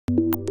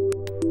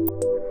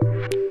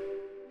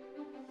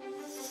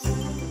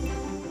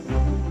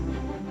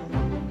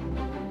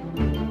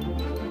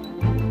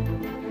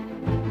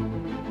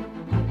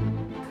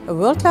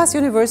world-class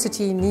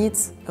university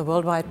needs a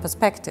worldwide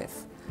perspective.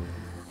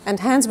 And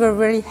hence we're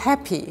very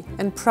happy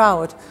and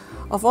proud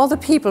of all the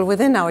people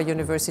within our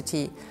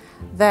university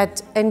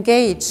that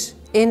engage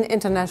in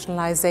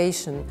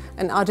internationalization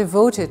and are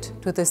devoted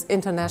to this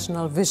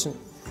international vision.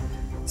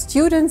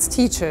 Students,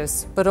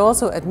 teachers, but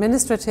also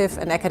administrative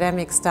and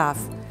academic staff,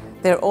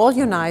 they're all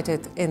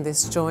united in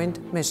this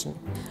joint mission.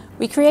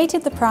 We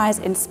created the prize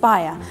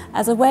IntSpire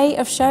as a way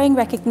of showing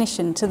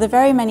recognition to the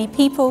very many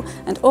people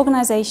and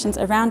organisations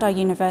around our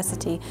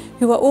university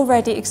who are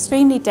already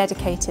extremely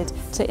dedicated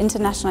to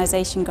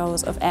internationalisation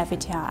goals of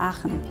RWTH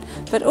Aachen,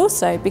 but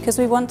also because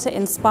we want to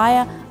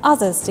inspire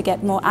others to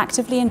get more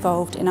actively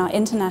involved in our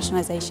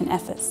internationalisation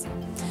efforts.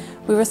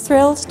 We were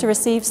thrilled to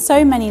receive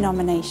so many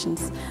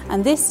nominations,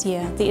 and this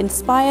year the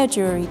IntSpire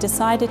jury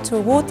decided to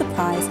award the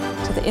prize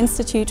to the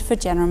Institute for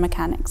General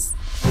Mechanics.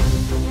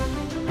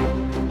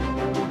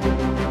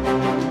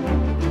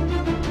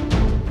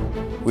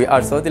 We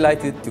are so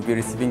delighted to be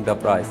receiving the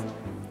prize.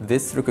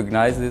 This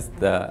recognizes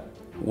the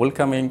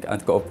welcoming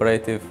and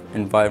cooperative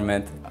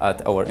environment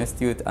at our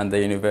institute and the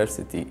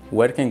university.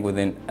 Working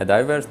within a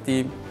diverse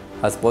team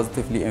has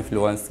positively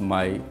influenced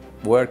my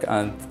work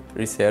and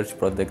research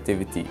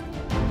productivity.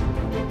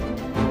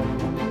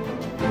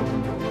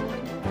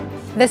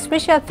 The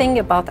special thing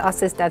about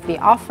us is that we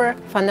offer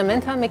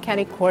fundamental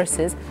mechanic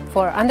courses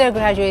for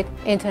undergraduate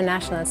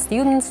international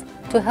students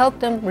to help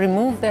them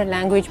remove their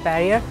language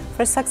barrier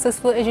for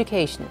successful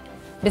education.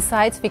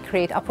 Besides, we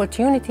create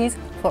opportunities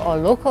for all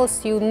local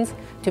students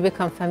to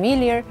become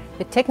familiar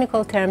with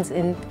technical terms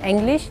in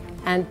English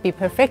and be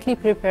perfectly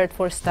prepared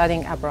for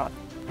studying abroad.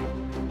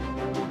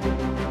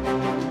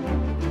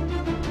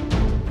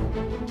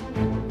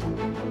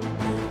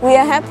 We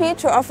are happy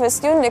to offer a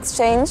student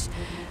exchange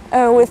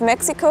with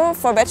Mexico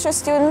for bachelor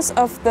students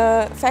of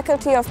the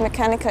Faculty of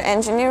Mechanical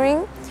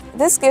Engineering.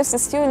 This gives the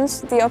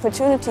students the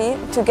opportunity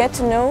to get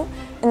to know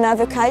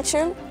another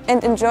culture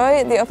and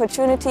enjoy the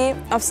opportunity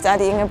of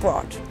studying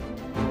abroad.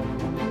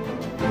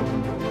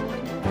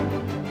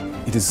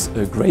 It is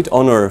a great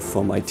honor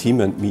for my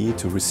team and me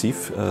to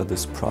receive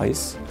this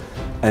prize.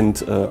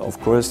 And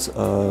of course,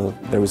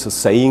 there is a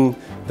saying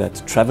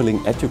that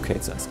traveling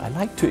educates us. I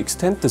like to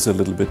extend this a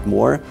little bit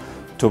more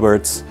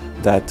towards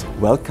that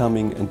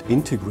welcoming and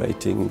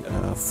integrating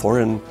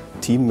foreign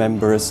team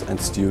members and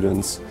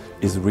students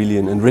is really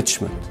an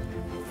enrichment.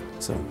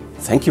 So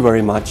thank you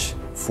very much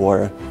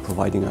for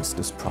providing us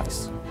this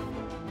prize.